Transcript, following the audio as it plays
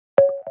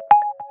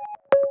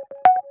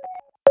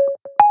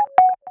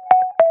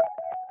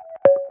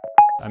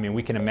I mean,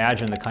 we can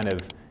imagine the kind of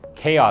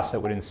chaos that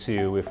would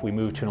ensue if we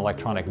moved to an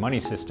electronic money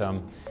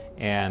system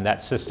and that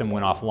system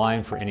went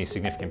offline for any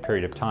significant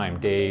period of time,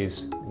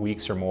 days,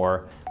 weeks or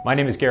more. My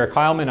name is Garrick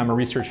Hileman. I'm a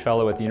research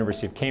fellow at the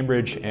University of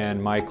Cambridge,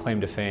 and my claim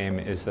to fame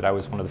is that I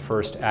was one of the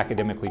first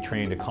academically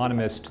trained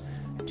economists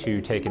to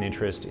take an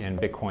interest in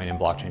Bitcoin and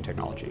blockchain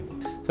technology.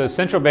 So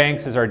central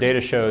banks, as our data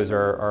shows,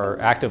 are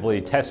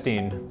actively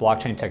testing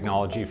blockchain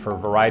technology for a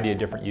variety of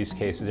different use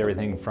cases,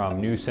 everything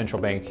from new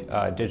central bank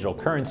digital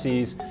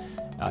currencies,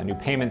 new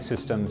payment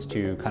systems,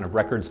 to kind of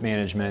records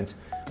management,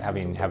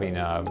 having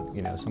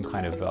some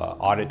kind of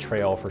audit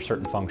trail for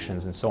certain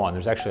functions and so on.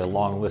 There's actually a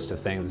long list of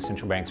things that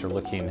central banks are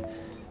looking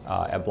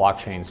at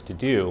blockchains to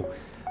do.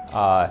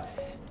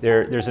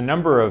 There's a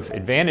number of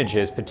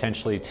advantages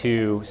potentially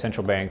to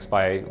central banks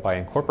by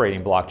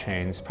incorporating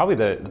blockchains. Probably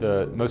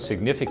the most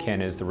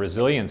significant is the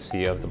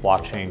resiliency of the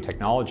blockchain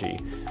technology.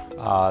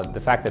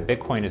 The fact that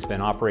Bitcoin has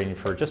been operating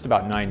for just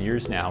about 9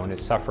 years now and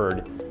has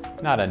suffered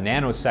not a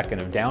nanosecond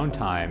of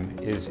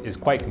downtime is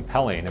quite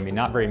compelling. I mean,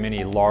 not very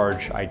many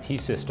large IT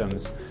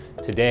systems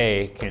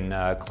today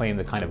can claim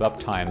the kind of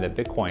uptime that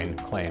Bitcoin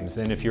claims.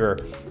 And if you're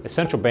a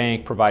central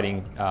bank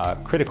providing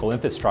critical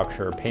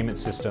infrastructure, payment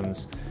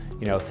systems,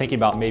 thinking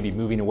about maybe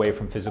moving away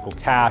from physical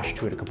cash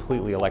to a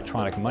completely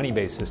electronic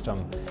money-based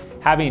system,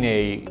 having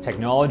a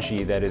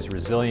technology that is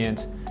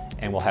resilient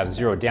and will have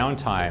zero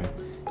downtime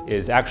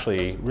is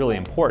actually really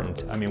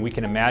important. I mean, we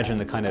can imagine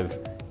the kind of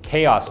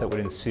chaos that would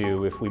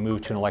ensue if we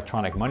moved to an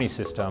electronic money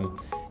system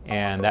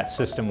and that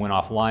system went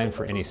offline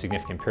for any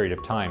significant period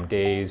of time,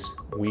 days,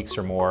 weeks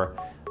or more.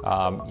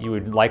 You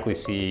would likely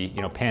see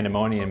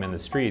pandemonium in the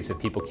streets if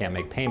people can't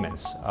make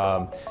payments.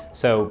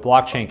 So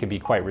blockchain can be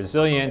quite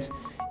resilient.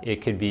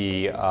 It could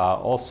be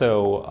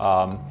also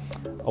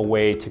a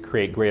way to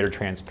create greater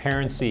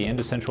transparency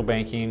into central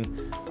banking,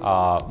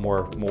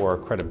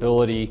 more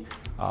credibility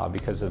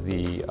because of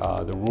the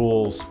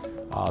rules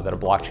that a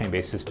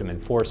blockchain-based system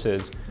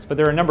enforces. But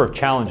there are a number of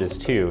challenges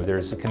too.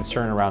 There's a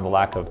concern around the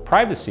lack of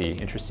privacy,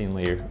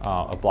 interestingly,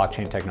 of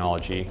blockchain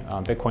technology.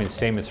 Bitcoin is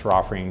famous for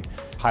offering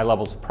high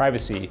levels of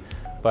privacy,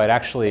 but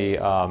actually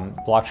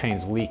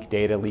blockchains leak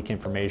data, leak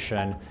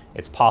information.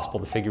 It's possible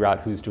to figure out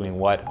who's doing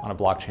what on a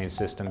blockchain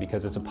system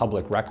because it's a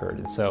public record.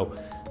 And so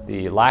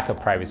the lack of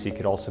privacy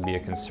could also be a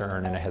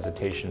concern and a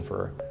hesitation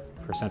for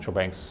central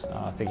banks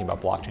thinking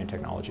about blockchain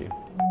technology.